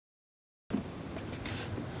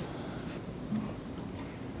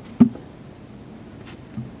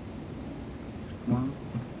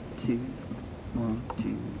two, 1,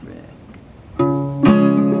 2, rec.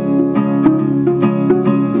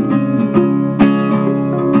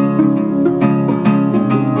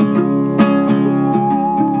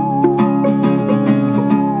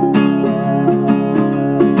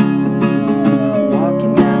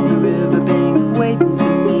 Walking down the riverbank, waiting to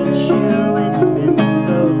meet you. It's been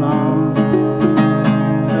so long,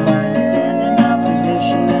 so I stand in a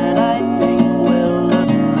position that I think will look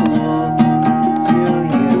cool to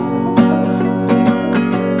you.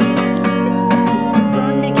 The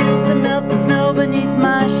sun begins to melt the snow beneath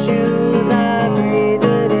my shoes. I breathe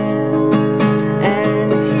it in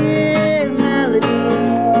and hear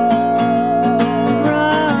melodies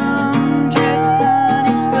from drip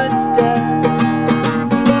tiny footsteps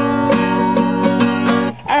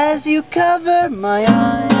as you cover my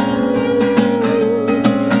eyes.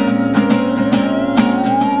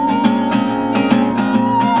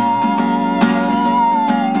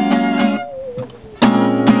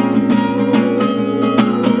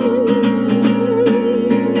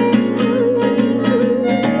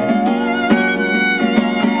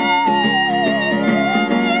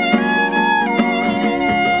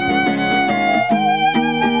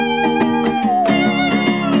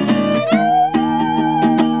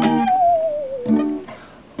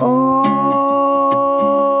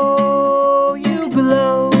 Oh, you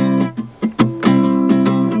glow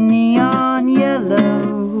neon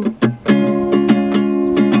yellow.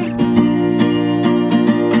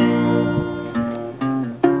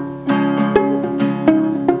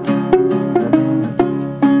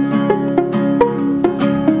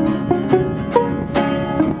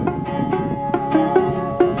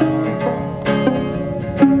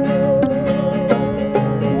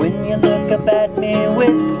 When you look up at me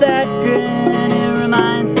with that grin, it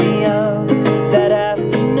reminds me of that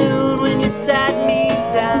afternoon when you sat me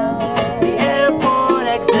down the airport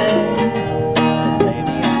exit to play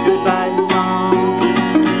me a goodbye song.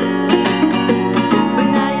 But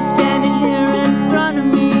now you're standing here in front of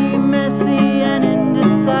me, messy and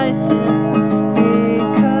indecisive,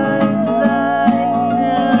 because I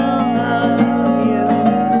still love you.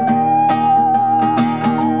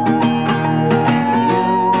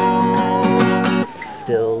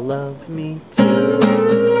 Still love me too.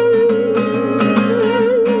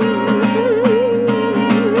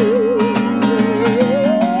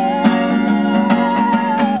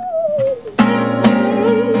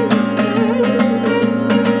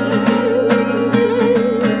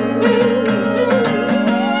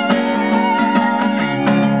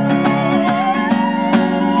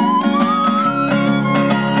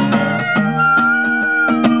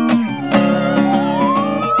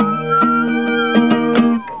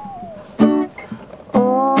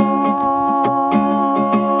 Oh,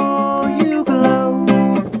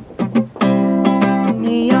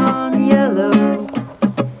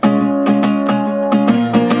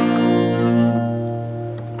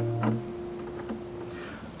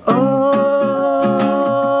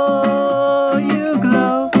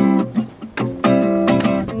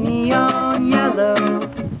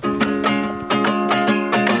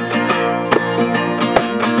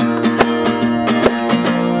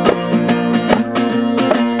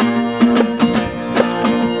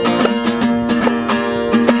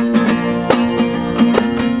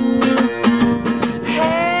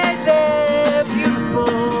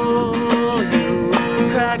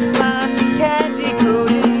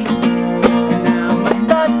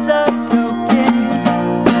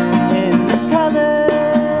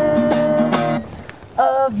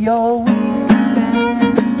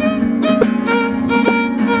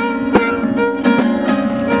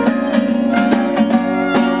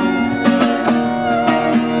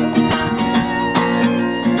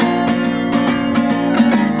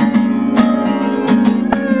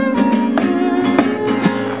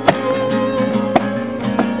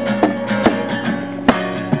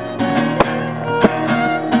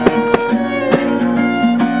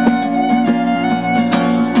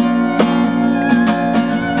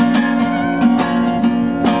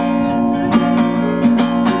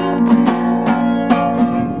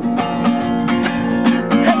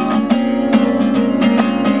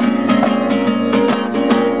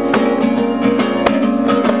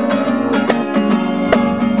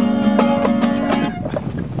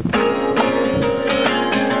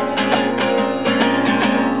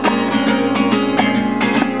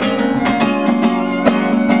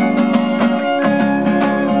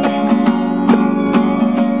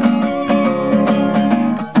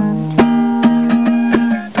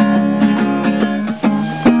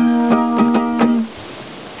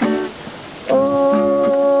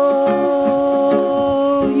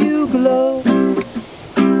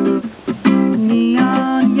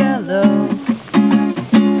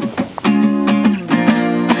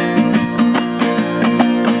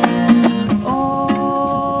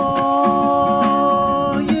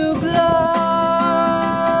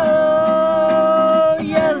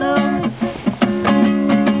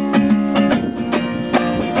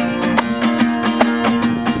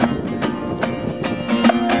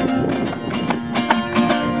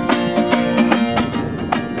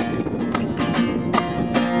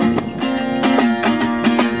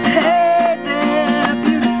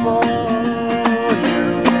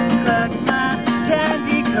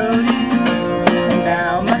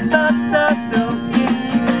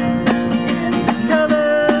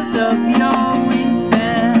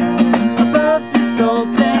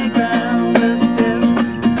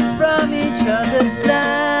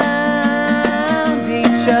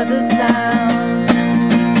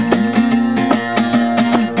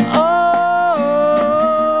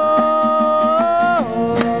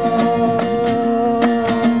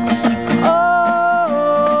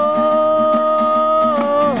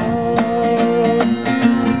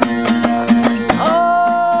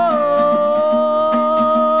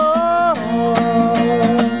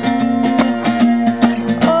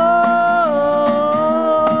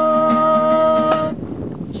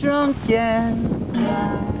 drunken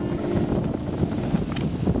ride.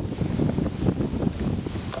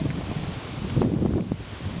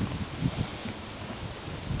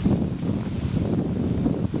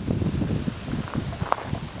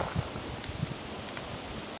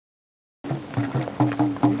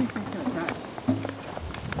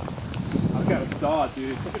 I've got a saw,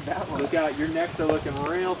 dude. Look at that one. Look out, your necks are looking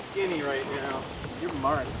real skinny right now. You're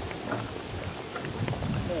marked.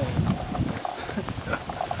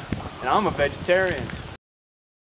 And I'm a vegetarian.